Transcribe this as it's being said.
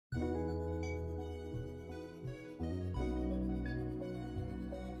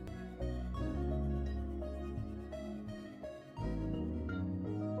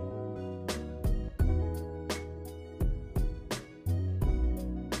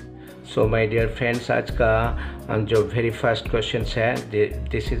So my dear friends, आज का जो वेरी फर्स्ट क्वेश्चन है,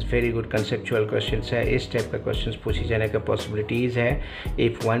 this is very good conceptual question है। इस टाइप का क्वेश्चन पूछे जाने का पॉसिबिलिटीज़ है।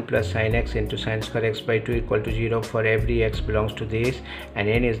 If 1 + sin x × sin square x by 2 = 0 for every x belongs to this and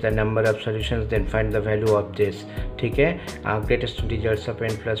n is the number of solutions, then find the value of this. ठीक है, greatest integers of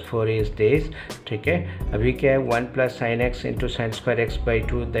n + 4 is this. ठीक है, अभी क्या है, 1 + sin x × sin square x by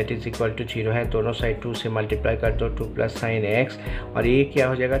 2 that is equal to 0 है। दोनों side 2 से मल्टीप्लाई कर दो, 2 + sin x, और ये क्या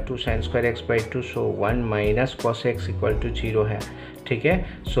हो जाएगा 2 sin square x by 2, so 1 - cos x equal to 0 है। ठीक है,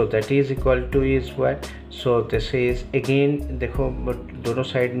 so that is equal two is what, so this is again देखो दोनों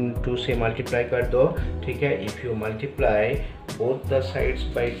साइड 2 से मल्टीप्लाई कर दो। ठीक है, if you multiply both the sides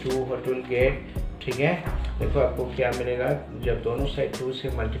by 2 what will get. ठीक है, देखो आपको क्या मिलेगा जब दोनों साइड 2 से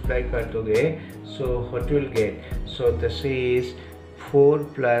मल्टीप्लाई कर दोगे, so what will get, so this is 4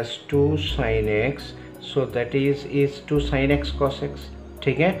 + 2 sin x, so that is 2 sin x cos x।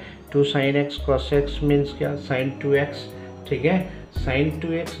 ठीक है, 2 sin x cos x means क्या, sin 2x। ठीक है, sin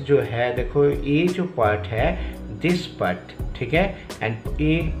 2x जो है, देखो ये जो पार्ट है दिस पार्ट, ठीक है, एंड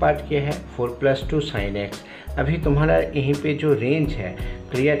ये पार्ट क्या है 4 + 2 sin x। अभी तुम्हारा यहीं पे जो रेंज है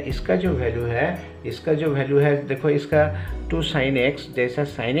क्लियर, इसका जो वैल्यू है, देखो इसका 2 sin x, जैसा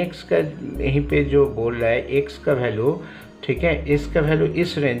sin x का यहीं पे जो बोल रहा है x का वैल्यू, ठीक है, इसका वैल्यू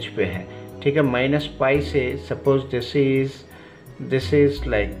इस रेंज पे है। ठीक है, -π से suppose this is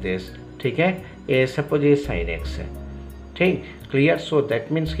like this. ठीक है, ये सपोज ये sin x है। ठीक, क्लियर। सो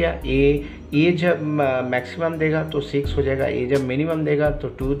दैट मीन्स क्या, ये जब मैक्सिमम देगा तो 6 हो जाएगा, ये जब मिनिमम देगा तो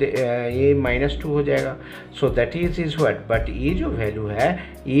 2 ये -2 हो जाएगा। So that is what, but ये जो वैल्यू है,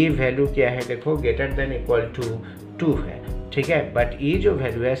 ये वैल्यू क्या है, देखो ग्रेटर देन इक्वल टू 2 है। ठीक है, बट ये जो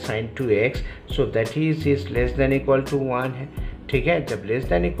वैल्यू है sin 2x, so that is less than equal to 1 है। ठीक है, जब लेस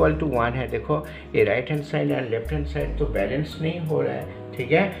देन इक्वल टू 1 है, देखो ये right hand side and left hand side तो बैलेंस नहीं हो रहा है।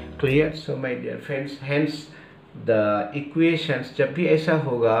 ठीक है, clear. So my dear friends, hence the equations जब भी ऐसा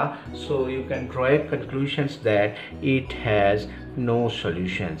होगा, so you can draw a कंक्लूशंस that it has no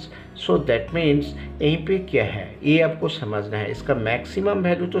solutions. So that means यहीं पे क्या है, ये आपको समझना है। इसका मैक्सिमम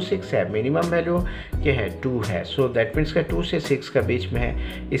वैल्यू तो 6 है, मिनिमम वैल्यू क्या है 2 है। सो दैट मीन्स का 2 से 6 का बीच में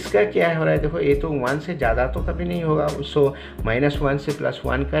है। इसका क्या हो रहा है, देखो ये तो 1 से ज़्यादा तो कभी नहीं होगा, सो -1 से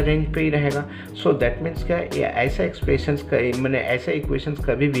 +1 का रेंज पे ही रहेगा। सो दैट मीन्स क्या, ये ऐसा एक्सप्रेशंस का मैंने ऐसा इक्वेशंस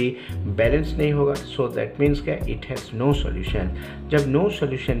कभी भी बैलेंस नहीं होगा। सो दैट मीन्स क्या, इट हैज़ नो सॉल्यूशन। जब नो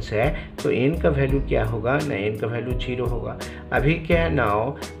सॉल्यूशंस है तो n का वैल्यू क्या होगा ना, n का वैल्यू 0 होगा। अभी क्या है,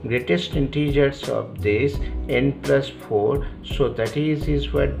 now greatest integers of this n + 4, so that is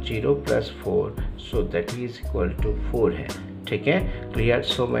what 0 + 4, so that is equal to 4 है। ठीक है, clear.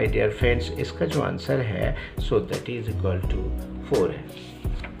 So my dear friends, इसका जो आंसर है, so that is equal to 4 है।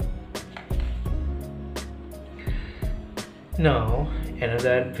 Now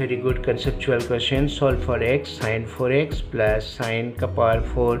another very good conceptual question, solve for x sin 4x plus sin का power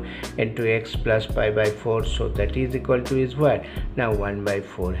 4 into x plus π/4, so that is equal to is what, now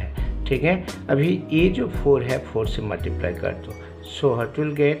 1/4 है। ठीक है, अभी ये जो 4 है 4 से मल्टीप्लाई कर दो, so what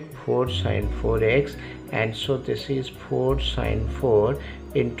will get 4 sin 4x, and so this is 4 sin 4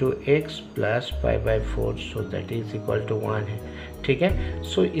 into x plus π/4, so that is equal to 1 है। ठीक है,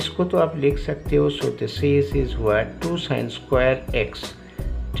 सो इसको तो आप लिख सकते हो, so this is what 2 sin square x।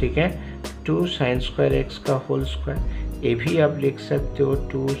 ठीक है, 2 sin square x का होल स्क्वायर, ये भी आप लिख सकते हो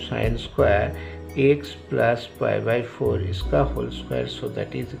 2 sin square x plus π/4 इसका whole square, so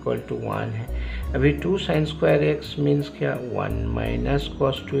that is equal to 1 है। अभी 2 sin square x मीन्स क्या, 1 -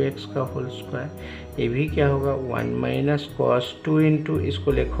 cos 2x का होल स्क्वायर, ये भी क्या होगा 1 - cos 2 इंटू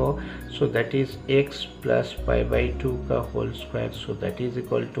इसको लिखो, so that is x plus π/2 का whole square, so that is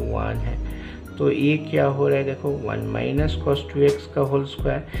equal to 1 है। तो ये क्या हो रहा है, देखो 1 - cos 2x का होल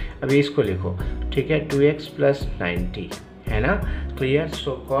स्क्वायर, अभी इसको लिखो। ठीक है, 2x + 90 है ना, clear.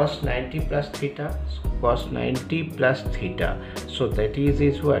 So cos 90 + theta, cos 90 + theta, so that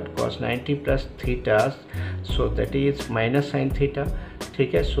is what cos 90 + theta, so that is -sin theta.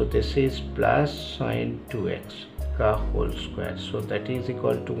 ठीक है, so this is plus sin 2x का whole square, so that is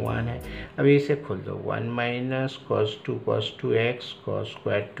equal to 1 है। अभी इसे खोल दो, 1 - cos 2x cos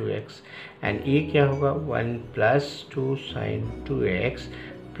square 2x, and ये क्या होगा 1 + 2 sin 2x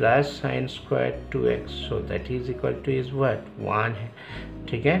plus sin square 2x, so that is equal two is what 1 है।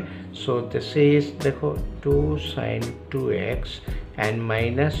 ठीक है, सो दिस इज देखो 2 sin 2x and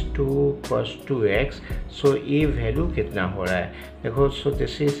 -2 cos 2x, सो ये वैल्यू कितना हो रहा है, देखो, सो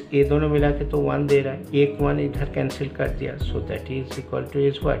दिस इज ये दोनों मिला के तो 1 दे रहा है, एक 1 इधर कैंसिल कर दिया, so that is equal two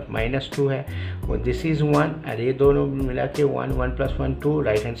is what -2 है, वो दिस इज 1, और ये दोनों मिला के 1 + 1 2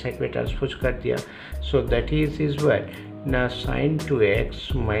 राइट हैंड साइड पे ट्रांसपोज कर दिया, सो दैट इज व्हाट ना sin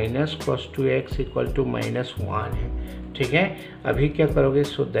 2x minus cos 2x equal to -1 है, ठीक है। अभी क्या करोगे,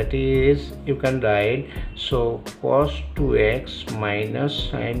 so that is you can right so cos 2x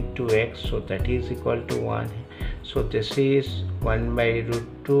minus sin 2x, so that is equal to 1 है। So this is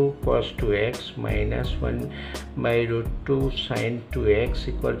 1/√2 cos 2x minus 1/√2 sin 2x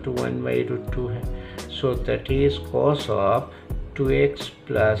equal to 1/√2 है। So that is cos of 2x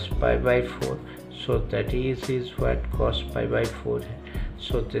plus π/4, so that is what cos π/4 है।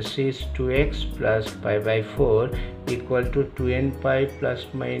 so this is 2x plus π/4 equal to 2n pi plus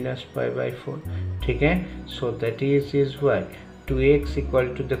minus π/4, ठीक है। so that is what 2x equal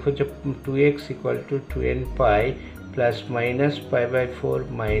to, देखो जब 2x equal to 2n pi plus minus π/4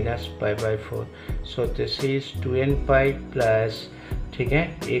 minus π/4, so this is 2n pi plus, ठीक है,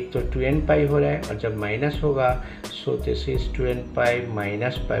 एक तो 2n pi हो रहा है और जब माइनस होगा so this is 2n pi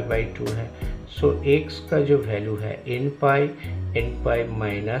minus π/2 है। सो x का जो वैल्यू है n pi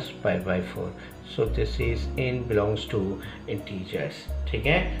minus π/4, so this is n belongs two integers, ठीक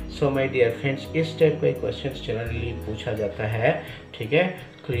है। सो माय डियर फ्रेंड्स, इस टाइप का क्वेश्चन जनरली पूछा जाता है, ठीक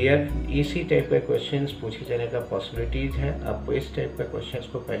है। क्लियर, इसी टाइप का क्वेश्चंस पूछे जाने का पॉसिबिलिटीज़ है। आपको इस टाइप का क्वेश्चंस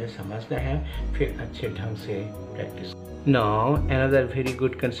को पहले समझना है, फिर अच्छे ढंग से practice. Now another very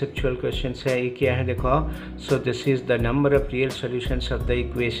good conceptual question है, ये क्या है देखो। So this is the number of real solutions of the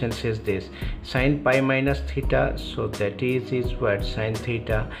equations is this sin pi minus theta, so that is what sin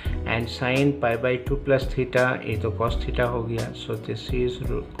theta, and sin π/2 plus theta, ये तो cos theta हो गया। so this is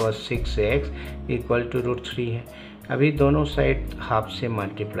cos 6x equal to √3 है। अभी दोनों side half से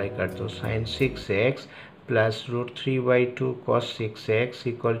multiply कर दो, sin 6x plus √3/2 cos 6x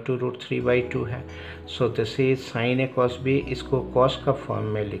equal to √3/2 है। So this is sin a cos b, इसको cos का फॉर्म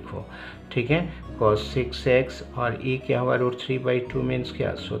में लिखो, ठीक है। cos 6x और e क्या हुआ, √3/2 मीन्स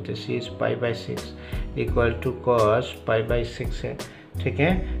क्या, so this is π/6 equal to cos π/6 है, ठीक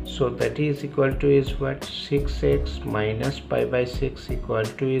है। So that is equal two is what 6x minus π/6 equal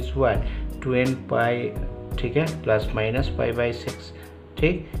two is what 2n pi, ठीक है, प्लस माइनस π/6,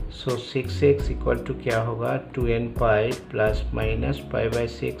 ठीक। सो 6x इक्वल टू क्या होगा 2n pi plus minus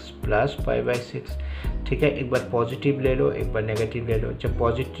π/6 plus π/6, ठीक है। एक बार पॉजिटिव ले लो, एक बार नेगेटिव ले लो। जब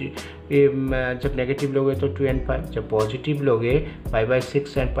नेगेटिव लोगे तो 2n pi, जब पॉजिटिव लोगे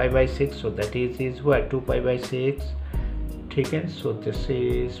π/6 and π/6, so that is what 2 π/6, ठीक है। सो दिस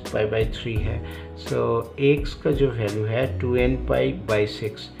इज π/3 है। सो x का जो वैल्यू है 2n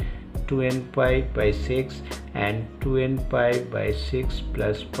pi/6, 2n pi/6 and 2n pi/6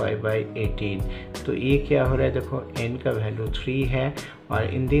 plus π/18, तो ये क्या हो रहा है देखो, n का वैल्यू 3 है और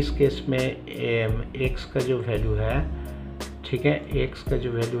इन दिस केस में x का जो वैल्यू है, ठीक है, x का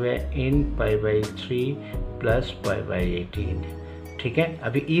जो वैल्यू है n pi/3 प्लस π/18, ठीक है।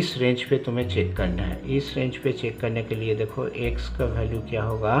 अभी इस रेंज पे तुम्हें चेक करना है। इस रेंज पे चेक करने के लिए देखो x का वैल्यू क्या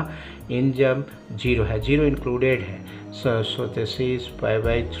होगा, इन जब 0 है, 0 इंक्लूडेड है, so this is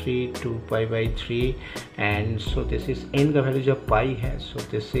π/3 2 π/3 and so this is n का वैल्यू जब पाई है, सो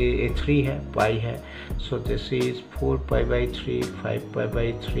दिस इज 3 है, पाई है, so this is 4 π/3 5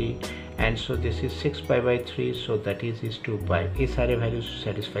 π/3 and so this is 6 π/3, so that is 2 pi। ये सारे वैल्यूज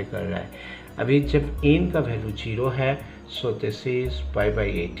सेटिस्फाई कर रहा है। अभी जब n का वैल्यू 0 है, सो दिस इज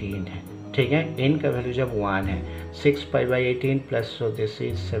π/18 है, ठीक है। n का वैल्यू जब 1 है 6 π/18 plus, so this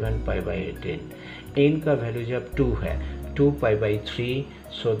is 7 π/18। n का वैल्यू जब 2 है 2 π/3,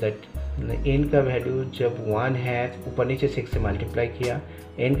 सो दैट n का वैल्यू जब 1 है ऊपर नीचे 6 से मल्टीप्लाई किया,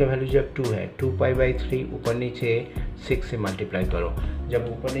 n का वैल्यू जब 2 है 2 π/3 ऊपर नीचे 6 से मल्टीप्लाई करो, जब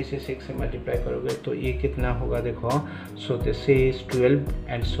ऊपर नीचे 6 से मल्टीप्लाई करोगे तो ये कितना होगा देखो, so this is 12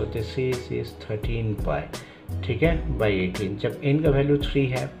 and so this is 13 pi, ठीक है, /18। जब n का वैल्यू 3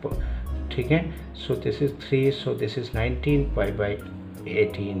 है, ठीक है, so this is 3, so this is 19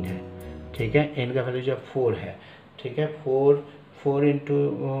 pi/18 है, ठीक है। n का वैल्यू जब 4 है, ठीक है, 4 into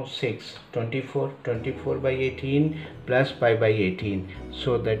 6 24/18 plus pi/18,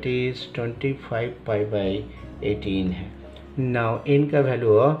 so that is 25 pi/18 है। नाउ n का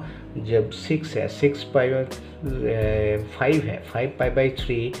वैल्यू जब 6 है 6 5 है 5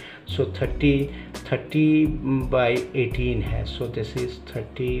 pi/3, सो 30/18 है, सो दिस इज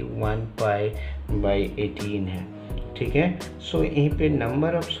 31 pi/18 है, ठीक है। सो यहीं पे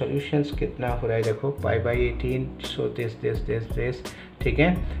नंबर ऑफ सॉल्यूशंस कितना हो रहा है देखो, pi/18, सो दिस, ठीक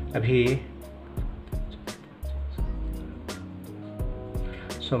है। अभी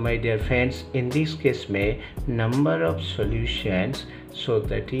so my dear friends, in this case में number of solutions, so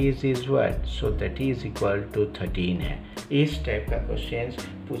that is what, so that is equal to 13 है, इस टाइप का क्वेश्चन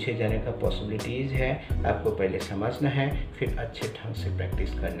पूछे जाने का पॉसिबिलिटीज़ है। आपको पहले समझना है, फिर अच्छे ढंग से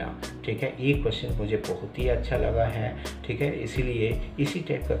प्रैक्टिस करना, ठीक है। ये क्वेश्चन मुझे बहुत ही अच्छा लगा है, ठीक है, इसीलिए इसी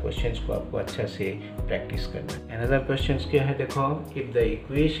टाइप का क्वेश्चन को आपको अच्छा से प्रैक्टिस करना है। अनदर क्वेश्चन क्या है, देखो, इफ़ द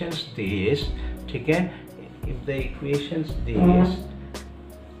इक्वेशंस दिस, ठीक है, if the equations this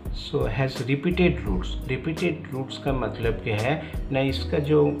so has repeated roots का मतलब क्या है ना, इसका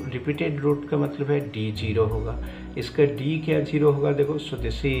जो रिपीटेड रूट का मतलब है डी 0 होगा, इसका डी क्या 0 होगा, देखो। So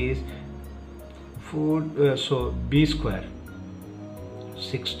this is 4 so B square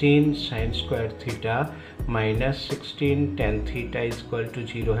 16 sine square theta minus 16 tan theta is equal to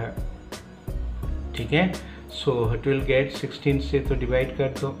 0 है, ठीक है। सो इट विल गेट 16 से तो डिवाइड कर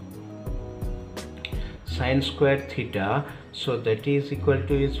दो, sine square theta, so that is equal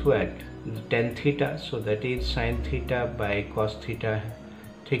to is what, tan theta, so that is sin theta by cos theta है,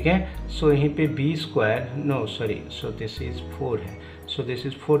 ठीक है। सो यहीं पे b square, no sorry, so this is 4 है, so this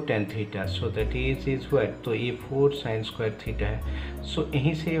is 4 tan theta, so that is what, तो ये 4 sin square theta है। सो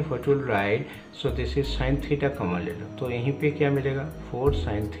यहीं से what will write, so this is sin theta common ले लो, तो यहीं पे क्या मिलेगा 4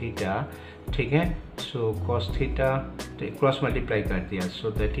 sin थीटा, ठीक है। सो cos थीटा क्रॉस मल्टीप्लाई कर दिया,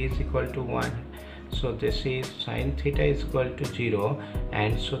 so that is equal to 1। So this is sin theta is equal to 0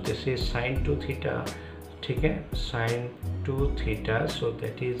 and so this is sin 2 theta, ठीक है, sin 2 theta, so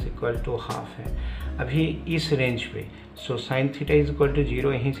that is equal to half है अभी इस range पे। so sin theta is equal to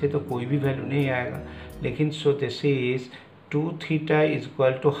 0, यहीं से तो कोई भी वैल्यू नहीं आएगा, लेकिन so this is 2 theta is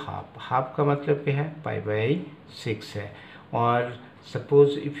equal to half का मतलब क्या है, π/6 है। और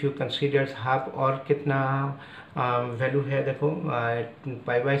suppose if you consider half, और कितना वैल्यू है, देखो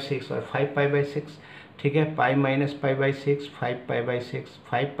π/6 और 5π/6, ठीक है, पाई माइनस π/6, 5π/6,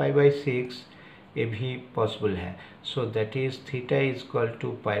 5π/6 ये भी पॉसिबल है। So that is theta is equal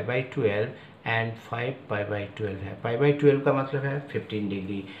to π/12 and 5π/12 है। π/12 का मतलब है 15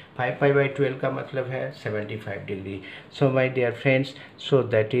 डिग्री, 5π/12 का मतलब है 75 degree. So my dear friends, so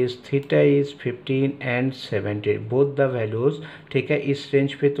that is theta is 15 and 70 both the values, ठीक है, इस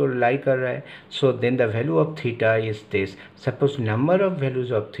रेंज पे तो लाई कर रहा है। So then the value of theta is this, suppose number of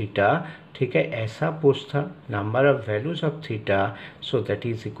values of theta, ठीक है, ऐसा पूछता number of values of theta, so that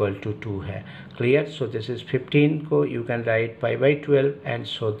is equal to 2 है, क्लियर। सो दिस इज 15 को you can write π/12 and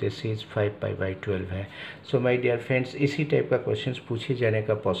so this is 5π/12 है। So my dear friends, इसी type का questions पूछे जाने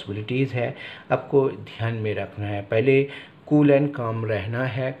का पॉसिबिलिटीज़ है, आपको ध्यान में रखना है। पहले कूल एंड काम रहना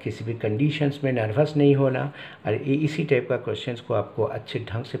है, किसी भी कंडीशंस में नर्वस नहीं होना, और इसी टाइप का क्वेश्चंस को आपको अच्छे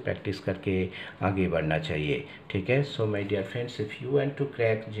ढंग से प्रैक्टिस करके आगे बढ़ना चाहिए, ठीक है। So my dear friends, if you want to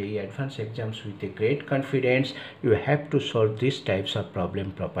crack JEE advance exams with a great confidence, you have to solve these types of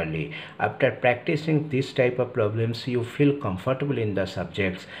problem properly. After practicing these type of problems, you feel comfortable in the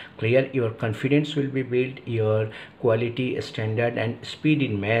subjects, clear, your confidence will be built, your quality standard and speed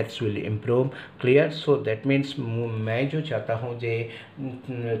in maths will improve, clear. So that means मैं जो चाहता हूँ जे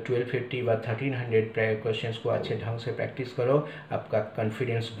 1250 व 1300 questions को अच्छे ढंग से practice करो, आपका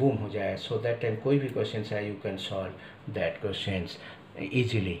कॉन्फिडेंस बूम हो जाए, सो दैट टाइम कोई भी क्वेश्चन है you can solve that questions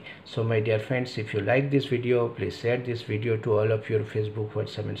easily. So my dear friends, if you like this video, please share this video to all of your Facebook,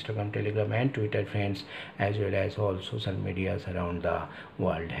 WhatsApp, Instagram, Telegram and Twitter friends, as well as all social medias around the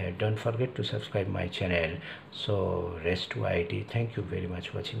world. Don't forget to subscribe my channel. So rest to IT. Thank you very much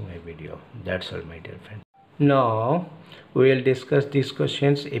for watching my video. That's all my dear friends. Now we will discuss these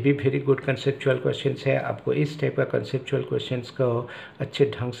questions. ये भी very good conceptual questions है, आपको इस type का conceptual questions को अच्छे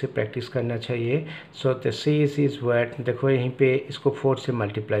ढंग से प्रैक्टिस करना चाहिए। So the seize is what, देखो यहीं पे इसको 4 से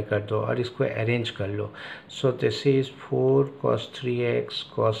मल्टीप्लाई कर दो और इसको अरेंज कर लो। So this is 4 cos 3x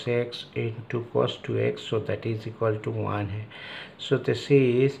cos x into cos 2x, so that is equal to 1 है। सो दिस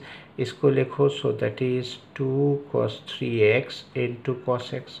इज, इसको लिखो, so that is 2 cos 3x into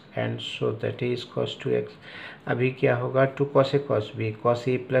cos x and so that is cos 2x। अभी क्या होगा, 2 cos a cos b, cos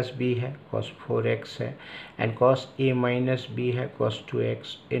a plus b है cos 4x है, and cos a minus b है cos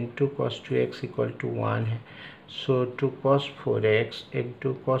 2x into cos 2x equal to 1 है। सो 2 cos 4x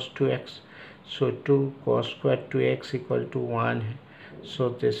into cos 2x, so 2 cos square 2x equal to 1 है। So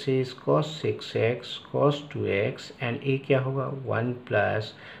this is cos 6x cos 2x and a क्या होगा 1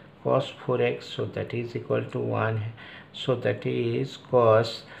 plus cos 4x, so that is equal to 1 है। So that is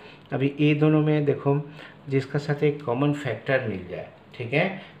cos, अभी ये दोनों में देखो जिसका साथ एक कॉमन फैक्टर मिल जाए, ठीक है,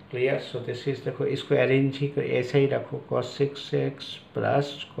 क्लियर। सो दिस इज, देखो इसको अरेंज ही ऐसा ही रखो, cos 6x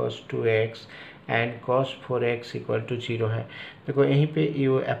plus cos 2x and cos 4x equal to 0 है। देखो यहीं पे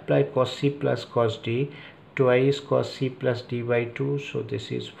you apply cos c plus cos d, twice cos c plus d by 2, so this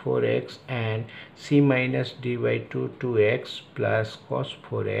is 4x and c minus d by 2 2x plus cos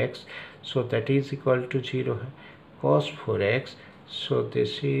 4x, so that is equal to 0 है। cos 4x, so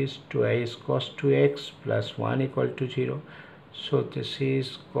this is twice cos 2x plus 1 equal to 0. So this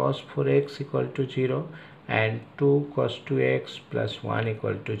is cos 4x equal to 0 and 2 cos 2x plus 1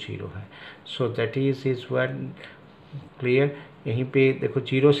 equal to 0 है. So that is one clear. यहीं पे देखो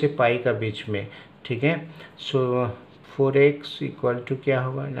 0 से पाई का बीच में, ठीक है. सो 4x इक्वल टू क्या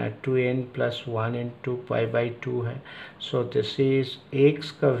होगा ना 2n plus 1 into pi by 2 है. सो दिस इज x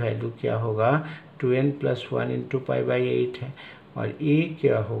का वैल्यू क्या होगा 2n plus 1 into pi by 8 है. और ये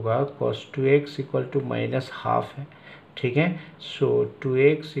क्या होगा cos 2x equal to minus half है, ठीक है. सो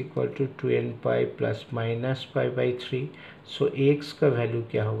 2x equal to 2n pi plus minus pi by 3. So x का वैल्यू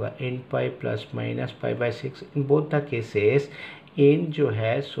क्या होगा n pi plus minus pi by 6. In both the cases n जो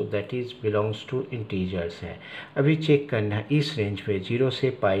है so that is belongs two integers है. अभी चेक करना है इस रेंज पे 0 से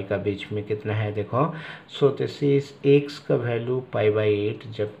पाई का बीच में कितना है. देखो सो दिस इज x का वैल्यू पाई बाई 8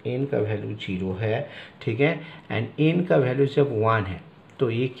 जब n का वैल्यू 0 है, ठीक है. एंड n का वैल्यू जब 1 है तो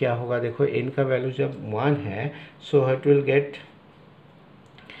ये क्या होगा. देखो n का वैल्यू जब 1 है so it will get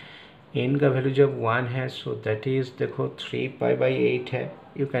n का वैल्यू जब 1 है सो दैट इज देखो 3 पाई बाई 8 है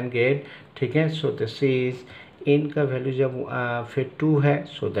यू कैन गेट, ठीक है. सो दिस इज n का वैल्यू जब फिर 2 है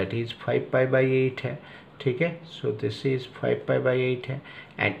so that is 5 pi by 8 है, ठीक है. So this is 5 pi by 8 है.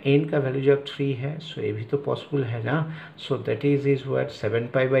 एंड n का वैल्यू जब 3 है सो ये भी तो पॉसिबल है ना. So that is what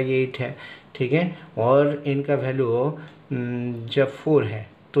 7 pi by 8 है, ठीक है. और n का वैल्यू जब 4 है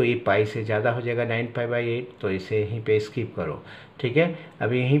तो ये पाई से ज़्यादा हो जाएगा 9 पाई बाई 8, तो इसे यहीं पे स्किप करो, ठीक है.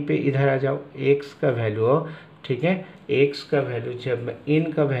 अभी यहीं पे इधर आ जाओ x का वैल्यू, ठीक है. x का वैल्यू जब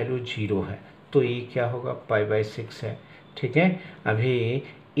n का वैल्यू 0 है तो ये क्या होगा पाई बाई 6 है, ठीक है. अभी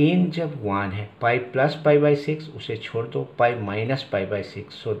n जब 1 है पाई प्लस पाई बाई 6 उसे छोड़ दो pi minus pi by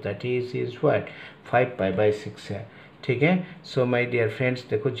 6. So that is what 5 pi by 6 है, ठीक है. सो माय डियर फ्रेंड्स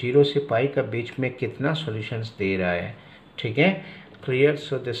देखो 0 से पाई का बीच में कितना सॉल्यूशंस दे रहा है, ठीक है. क्लियर.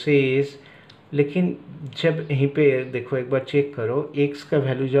 सो दिस इज लेकिन जब यहीं पे देखो एक बार चेक करो x का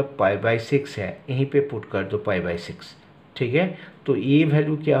वैल्यू जब पाई बाई 6 है यहीं पे पुट कर दो पाई बाई 6, ठीक है. तो ये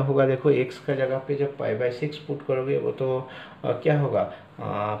वैल्यू क्या होगा देखो x का जगह पे जब पाई बाई 6 पुट करोगे वो तो क्या होगा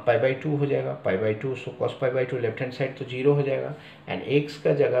पाई बाई 2 हो जाएगा. Pi by 2 so cos pi by 2 left hand side तो 0 हो जाएगा. एंड x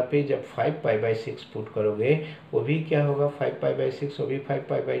का जगह पे जब 5 पाई बाई 6 पुट करोगे वो भी क्या होगा 5 पाई बाई 6 वो भी 5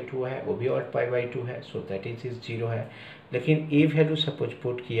 पाई बाई 2 है, वो भी और पाई बाई 2 है. सो दैट इज 0 है. लेकिन ये वैल्यू सपोज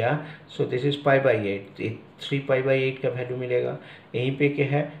पुट किया so this is pi by 8, 3 pi by 8 का वैल्यू मिलेगा. यहीं पे क्या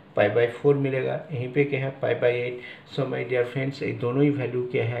है पाई बाई 4 मिलेगा. यहीं पे क्या है pi by 8. So my dear friends ये दोनों ही वैल्यू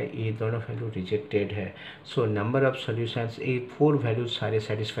क्या है ये दोनों वैल्यू रिजेक्टेड है. सो नंबर ऑफ सॉल्यूशंस ये 4 वैल्यूज सारे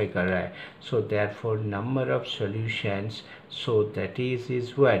सेटिस्फाई कर रहा है. So therefore number of solutions so that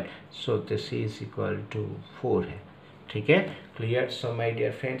is what so this is equal to 4 है, ठीक है. Clear. So my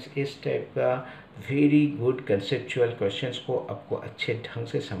dear friends इस टाइप का वेरी गुड कंसेप्चुअल क्वेश्चंस को आपको अच्छे ढंग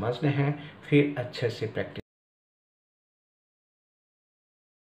से समझना है, फिर अच्छे से प्रैक्टिस